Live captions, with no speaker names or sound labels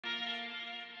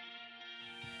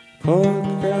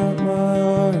Poke out my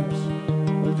eyes,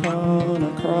 why can't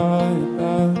I cry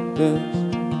about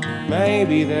this?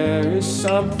 Maybe there is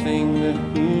something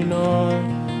that you know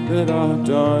that I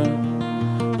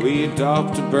don't. We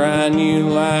adopt a brand new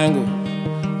language,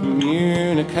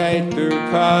 communicate through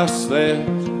past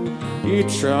lives. You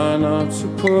try not to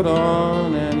put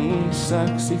on any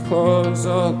sexy clothes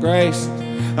or graces.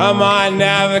 I might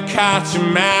never catch a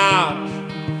mouse,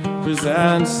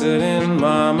 presents it in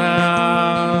my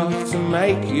mouth to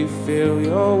make you feel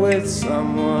you're with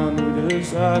someone who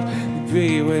deserves to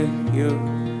be with you.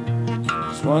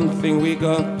 There's one thing we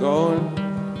got going,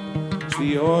 it's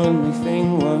the only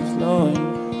thing worth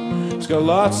knowing. It's got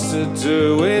lots to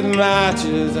do with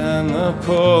matches and the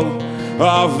pull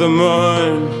of the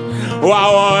moon.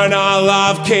 Why won't our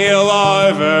love keel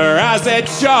over as it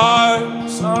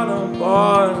shows on a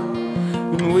bond?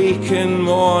 And we can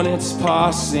mourn its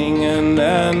passing and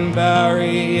then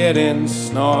bury it in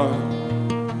snow.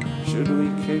 Should we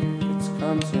kick its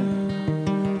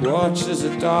content, watch as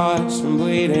it dies from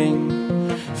bleeding?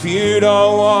 If you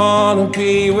don't wanna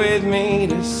be with me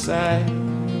to say,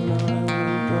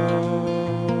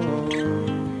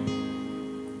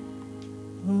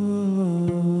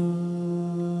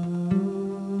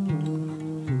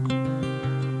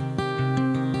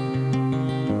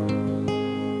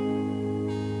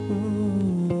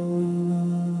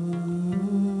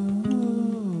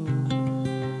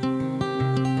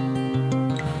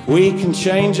 we can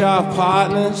change our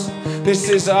partners, this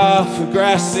is our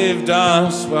progressive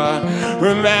dance. But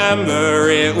remember,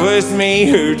 it was me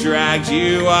who dragged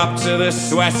you up to the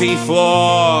sweaty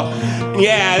floor.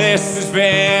 Yeah, this has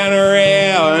been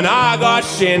real, and I got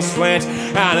shin splints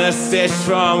and a stitch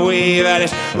from weave. And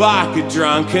it's like a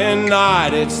drunken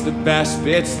night, it's the best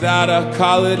bits that are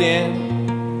colored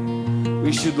in.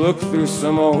 We should look through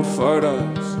some old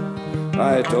photos,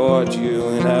 I adored you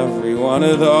in every one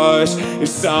of those. If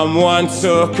someone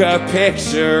took a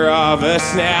picture of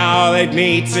us now, they'd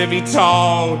need to be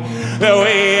told that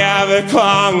we ever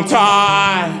clung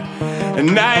tight.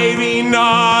 And maybe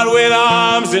not with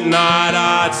arms at night.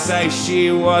 I'd say she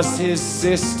was his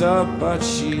sister, but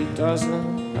she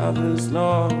doesn't have his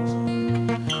nose.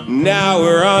 Now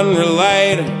we're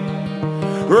unrelated,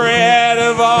 rid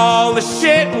of all the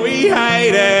shit we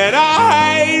hated.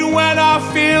 I hate when I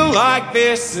feel like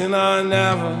this, and I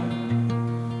never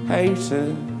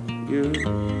hated you.